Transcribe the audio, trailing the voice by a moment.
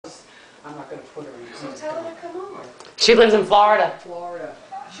I'm not going to put her in. So tell her to come over. She lives in Florida. Florida.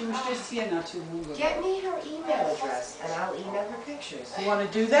 She was just here not too long ago. Get me her email address and I'll email her pictures. You want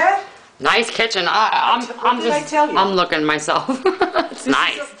to do that? Nice kitchen. I'm What did I just, tell you? I'm looking myself. It's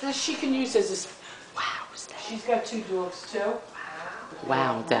nice. This she can use as this. Wow, Deb. She's got 2 dogs too.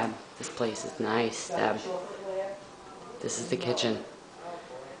 Wow, Deb. This place is nice, Deb. This is the kitchen.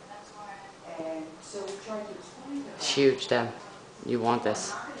 And so we tried to explain It's huge, Deb. You want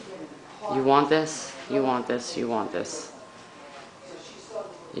this. You want this. You want this. You want this.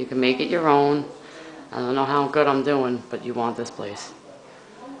 You can make it your own. I don't know how good I'm doing, but you want this place.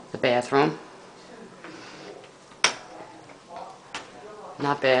 The bathroom.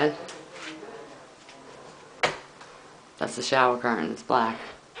 Not bad. That's the shower curtain. It's black.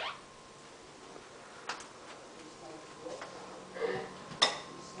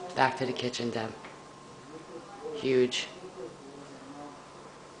 Back to the kitchen, Deb. Huge.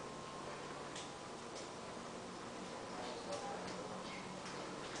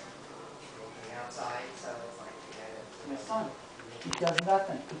 my son. He does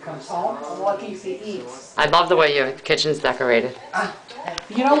nothing. He comes home, all he eats. I love the way your kitchen's decorated.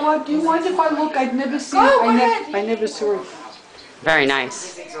 You know what? Do you mind if I look? I've never seen it. I never saw it. Very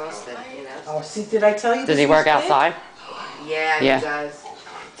nice. He's exhausted, you know. Oh, see, did I tell you? Does he work outside? Yeah, Yeah. he does.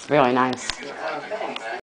 It's really nice. Oh, thanks.